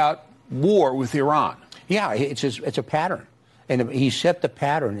worried about war with Iran? Yeah, it's a pattern. And he set the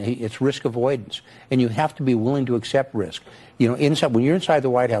pattern. It's risk avoidance. And you have to be willing to accept risk. You know, when you're inside the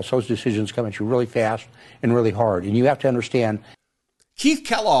White House, those decisions come at you really fast and really hard. And you have to understand. Keith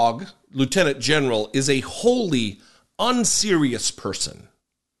Kellogg, Lieutenant General, is a wholly unserious person.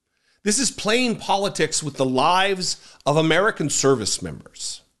 This is playing politics with the lives of American service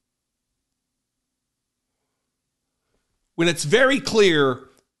members. When it's very clear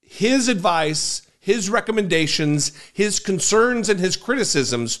his advice, his recommendations, his concerns, and his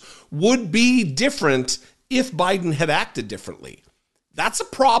criticisms would be different if Biden had acted differently. That's a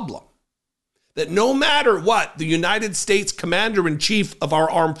problem. That no matter what the United States Commander-in-Chief of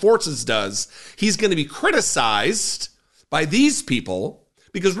our armed forces does, he's going to be criticized by these people.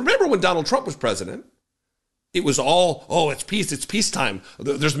 Because remember when Donald Trump was president, it was all, oh, it's peacetime.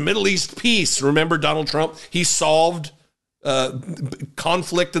 There's Middle East peace. Remember Donald Trump? He solved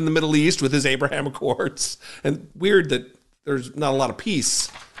conflict in the Middle East with his Abraham Accords. And weird that there's not a lot of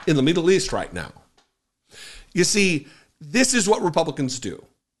peace in the Middle East right now. You see, this is what Republicans do.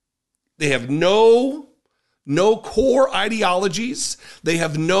 They have no core ideologies. They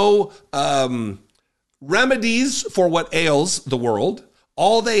have no remedies for what ails the world.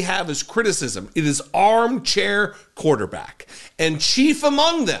 All they have is criticism. It is armchair quarterback. And chief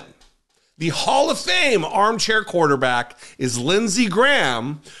among them, the Hall of Fame armchair quarterback, is Lindsey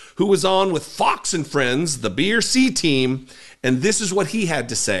Graham, who was on with Fox and Friends, the B or C team. And this is what he had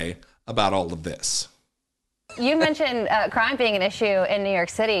to say about all of this. You mentioned crime being an issue in New York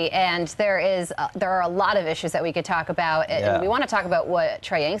City, and there are a lot of issues that we could talk about. Yeah. And we want to talk about what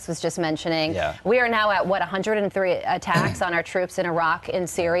Trey Yanks was just mentioning. Yeah. We are now at, 103 attacks on our troops in Iraq and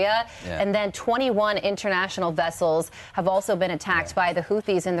Syria. Yeah. And then 21 international vessels have also been attacked by the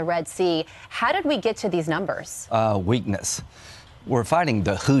Houthis in the Red Sea. How did we get to these numbers? Weakness. We're fighting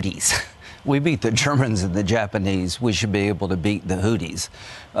the Houthis. We beat the Germans and the Japanese. We should be able to beat the Houthis.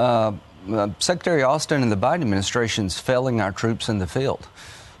 Secretary Austin and the Biden administration is failing our troops in the field.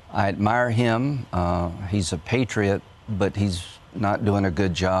 I admire him. He's a patriot, but he's not doing a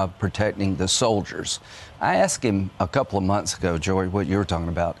good job protecting the soldiers. I asked him a couple of months ago, Joey, what you were talking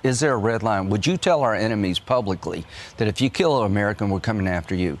about. Is there a red line? Would you tell our enemies publicly that if you kill an American, we're coming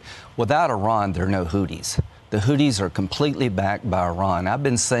after you? Without Iran, there are no Houthis. The Houthis are completely backed by Iran. I've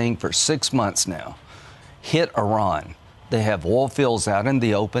been saying for 6 months now, hit Iran. They have oil fields out in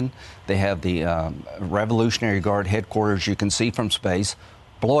the open. They have the Revolutionary Guard headquarters you can see from space.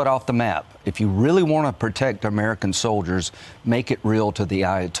 Blow it off the map. If you really want to protect American soldiers, make it real to the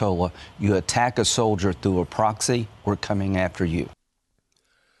Ayatollah. You attack a soldier through a proxy, we're coming after you.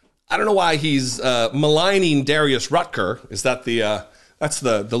 I don't know why he's maligning Darius Rutger. Is that that's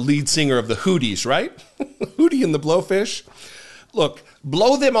the lead singer of the Houthis, right? Houthi and the Blowfish. look,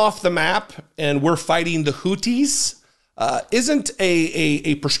 blow them off the map and we're fighting the Houthis isn't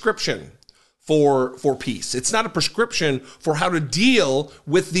a prescription for peace. It's not a prescription for how to deal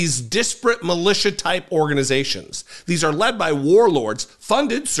with these disparate militia-type organizations. These are led by warlords,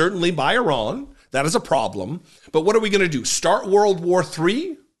 funded certainly by Iran. That is a problem. But what are we going to do? Start World War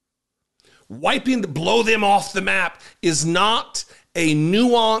III? Blow them off the map is not a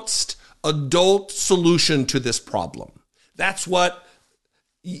nuanced adult solution to this problem. That's what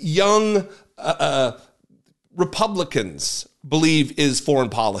young Republicans believe is foreign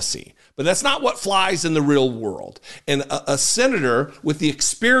policy. But that's not what flies in the real world. And a senator with the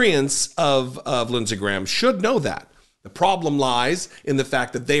experience of Lindsey Graham should know that. The problem lies in the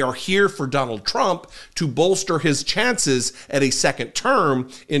fact that they are here for Donald Trump to bolster his chances at a second term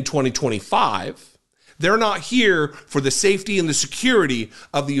in 2025. They're not here for the safety and the security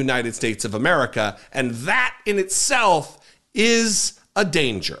of the United States of America. And that in itself is a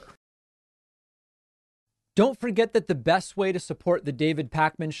danger. Don't forget that the best way to support the David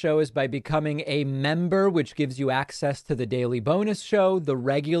Pakman Show is by becoming a member, which gives you access to the daily bonus show, the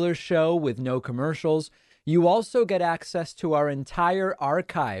regular show with no commercials. You also get access to our entire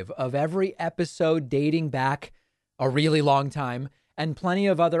archive of every episode dating back a really long time and plenty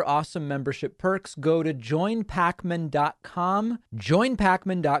of other awesome membership perks. Go to joinpakman.com,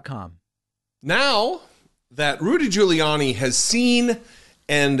 joinpakman.com. Now that Rudy Giuliani has seen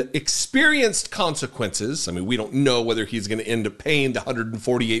and experienced consequences, I mean, we don't know whether he's going to end up paying the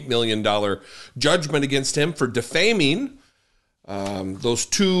 $148 million judgment against him for defaming those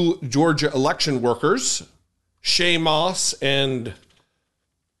two Georgia election workers, Shay Moss and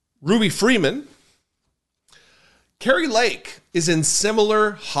Ruby Freeman. Carrie Lake is in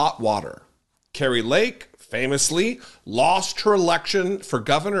similar hot water. Carrie Lake famously lost her election for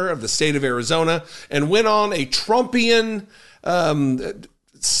governor of the state of Arizona and went on a Trumpian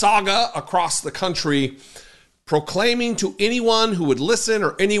saga across the country, proclaiming to anyone who would listen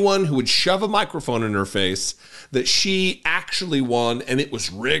or anyone who would shove a microphone in her face that she actually won and it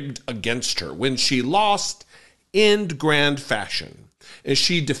was rigged against her when she lost in grand fashion. And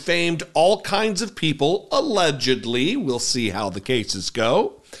she defamed all kinds of people, allegedly. We'll see how the cases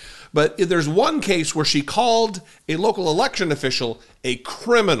go. But there's one case where she called a local election official a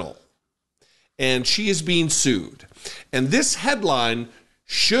criminal, and she is being sued. And this headline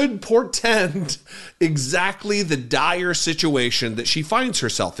should portend exactly the dire situation that she finds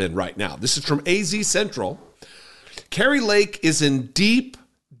herself in right now. This is from AZ Central. Carrie Lake is in deep,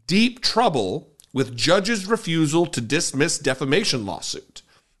 deep trouble with judge's refusal to dismiss defamation lawsuit.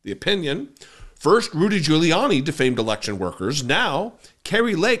 The opinion: first, Rudy Giuliani defamed election workers. Now,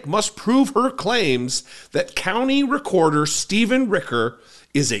 Carrie Lake must prove her claims that county recorder Stephen Ricker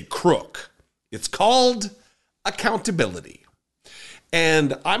is a crook. It's called accountability.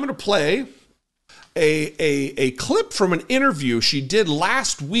 And I'm going to play a clip from an interview she did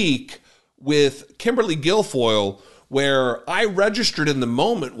last week with Kimberly Guilfoyle, where I registered in the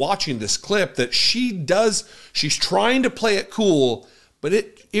moment watching this clip that she's trying to play it cool, but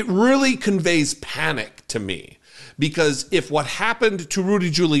it really conveys panic to me. Because if what happened to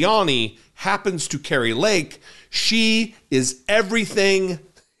Rudy Giuliani happens to Carrie Lake, she is everything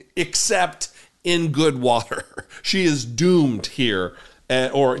except in good water. She is doomed here,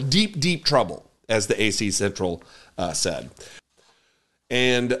 or deep, deep trouble, as the AC Central said.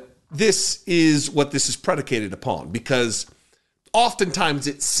 And this is what this is predicated upon, because oftentimes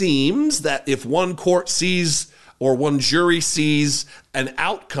it seems that if one court sees or one jury sees an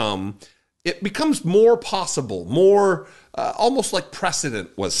outcome, it becomes more possible, more almost like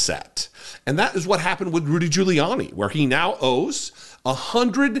precedent was set. And that is what happened with Rudy Giuliani, where he now owes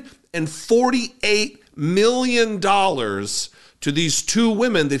 $148 million to these two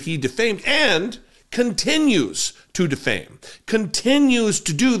women that he defamed and continues to defame, continues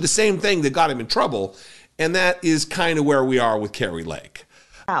to do the same thing that got him in trouble. And that is kind of where we are with Carrie Lake.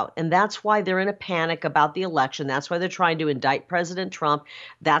 And that's why they're in a panic about the election. That's why they're trying to indict President Trump.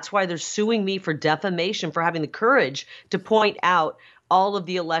 That's why they're suing me for defamation, for having the courage to point out all of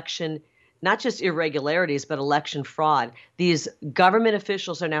the election, not just irregularities, but election fraud. These government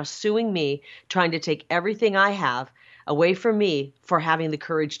officials are now suing me, trying to take everything I have away from me for having the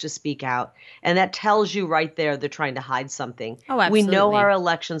courage to speak out. And that tells you right there they're trying to hide something. Oh, absolutely. We know our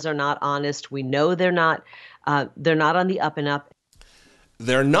elections are not honest. We know they're not on the up and up.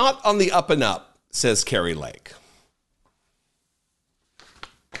 They're not on the up and up, says Carrie Lake,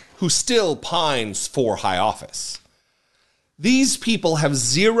 who still pines for high office. These people have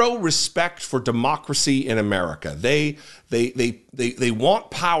zero respect for democracy in America. They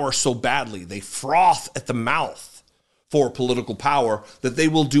want power so badly. They froth at the mouth for political power that they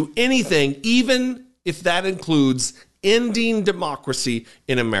will do anything, even if that includes ending democracy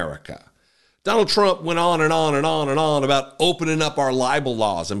in America. Donald Trump went on and on and on and on about opening up our libel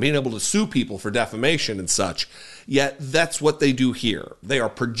laws and being able to sue people for defamation and such. Yet that's what they do here. They are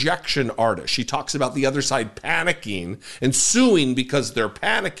projection artists. She talks about the other side panicking and suing because they're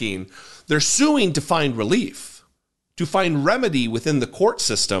panicking. They're suing to find relief, to find remedy within the court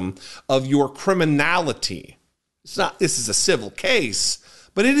system of your criminality. This is a civil case,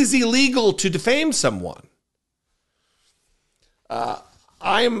 but it is illegal to defame someone.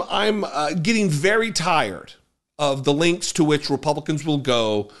 I'm getting very tired of the lengths to which Republicans will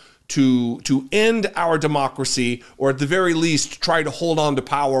go to end our democracy, or at the very least try to hold on to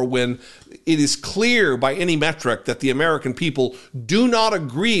power when it is clear by any metric that the American people do not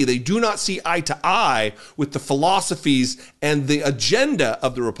agree. They do not see eye to eye with the philosophies and the agenda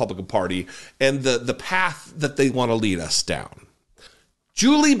of the Republican Party and the path that they want to lead us down.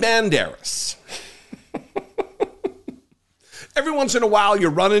 Julie Banderas. Every once in a while, you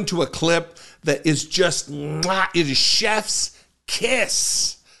run into a clip that is just, it is chef's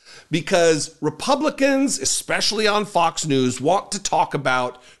kiss. Because Republicans, especially on Fox News, want to talk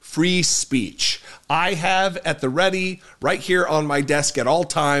about free speech. I have at the ready, right here on my desk at all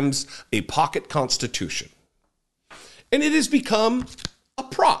times, a pocket constitution. And it has become a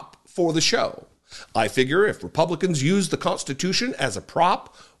prop for the show. I figure if Republicans use the Constitution as a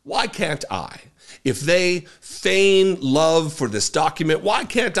prop, why can't I? If they feign love for this document, why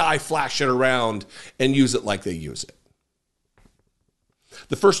can't I flash it around and use it like they use it?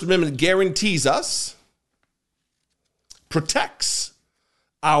 The First Amendment guarantees us, protects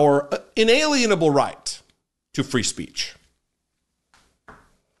our inalienable right to free speech.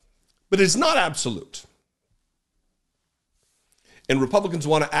 But it's not absolute. And Republicans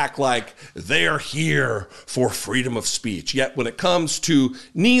want to act like they are here for freedom of speech. Yet when it comes to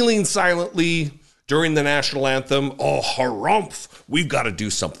kneeling silently during the national anthem, oh, harumph, we've got to do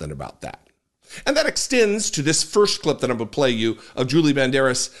something about that. And that extends to this first clip that I'm going to play you of Julie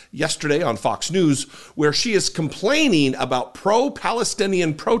Banderas yesterday on Fox News, where she is complaining about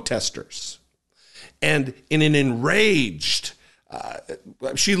pro-Palestinian protesters. And in an enraged,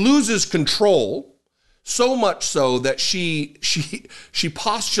 she loses control, so much so that she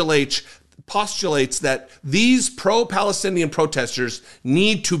postulates that these pro-Palestinian protesters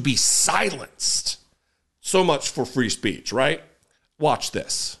need to be silenced. So much for free speech, right? Watch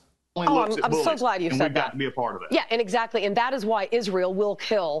this. I'm so glad you said that. We've got to be a part of it. Yeah, and exactly. And that is why Israel will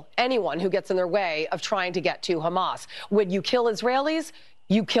kill anyone who gets in their way of trying to get to Hamas. When you kill Israelis,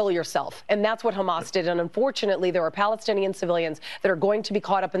 you kill yourself. And that's what Hamas did. And unfortunately, there are Palestinian civilians that are going to be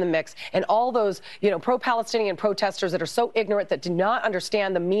caught up in the mix. And all those, pro-Palestinian protesters that are so ignorant, that do not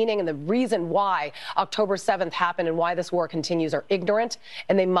understand the meaning and the reason why October 7th happened and why this war continues, are ignorant,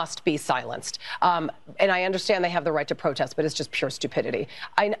 and they must be silenced. And I understand they have the right to protest, but it's just pure stupidity.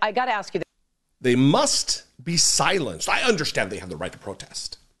 I got to ask you. They must be silenced. I understand they have the right to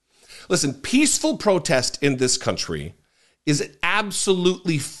protest. Listen, peaceful protest in this country is an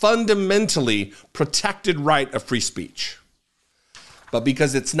absolutely fundamentally protected right of free speech. But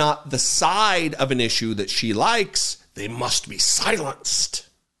because it's not the side of an issue that she likes, they must be silenced.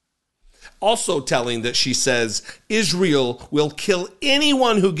 Also telling that she says Israel will kill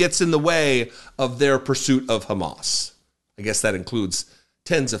anyone who gets in the way of their pursuit of Hamas. I guess that includes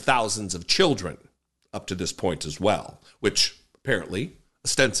tens of thousands of children up to this point as well, which apparently,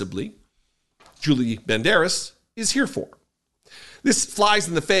 ostensibly, Julie Banderas is here for. This flies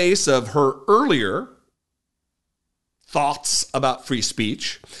in the face of her earlier thoughts about free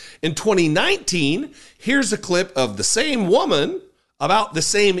speech. In 2019, here's a clip of the same woman about the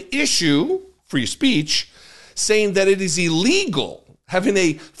same issue, free speech, saying that it is illegal, having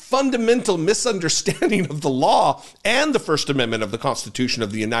a fundamental misunderstanding of the law and the First Amendment of the Constitution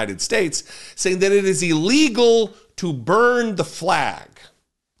of the United States, saying that it is illegal to burn the flag.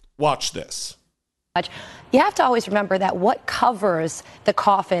 Watch this. You have to always remember that what covers the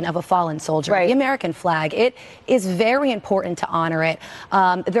coffin of a fallen soldier, the American flag, it is very important to honor it.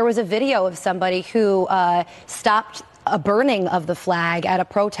 There was a video of somebody who stopped a burning of the flag at a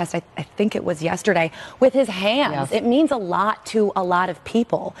protest, I think it was yesterday, with his hands. Yes. It means a lot to a lot of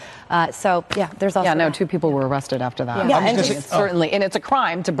people. There's also that. 2 people were arrested after that. Yeah, and certainly, and it's a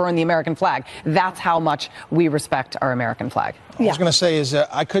crime to burn the American flag. That's how much we respect our American flag. I was going to say is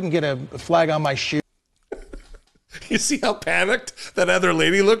I couldn't get a flag on my shoe. You see how panicked that other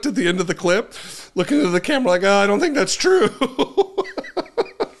lady looked at the end of the clip? Looking into the camera like, I don't think that's true.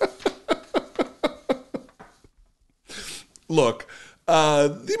 Look,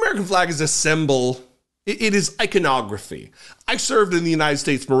 the American flag is a symbol It is iconography. I served in the United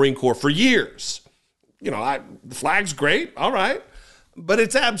States Marine Corps for years. The flag's great, all right. But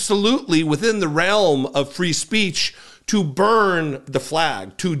it's absolutely within the realm of free speech to burn the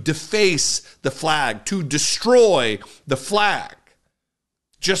flag, to deface the flag, to destroy the flag,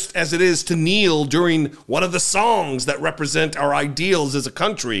 just as it is to kneel during one of the songs that represent our ideals as a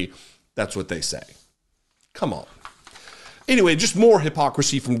country. That's what they say. Come on. Anyway, just more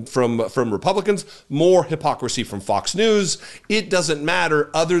hypocrisy from Republicans, more hypocrisy from Fox News. It doesn't matter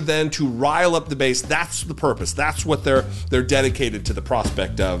other than to rile up the base. That's the purpose. That's what they're dedicated to the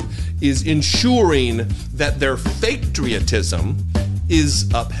prospect of, is ensuring that their fake patriotism is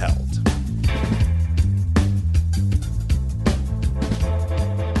upheld.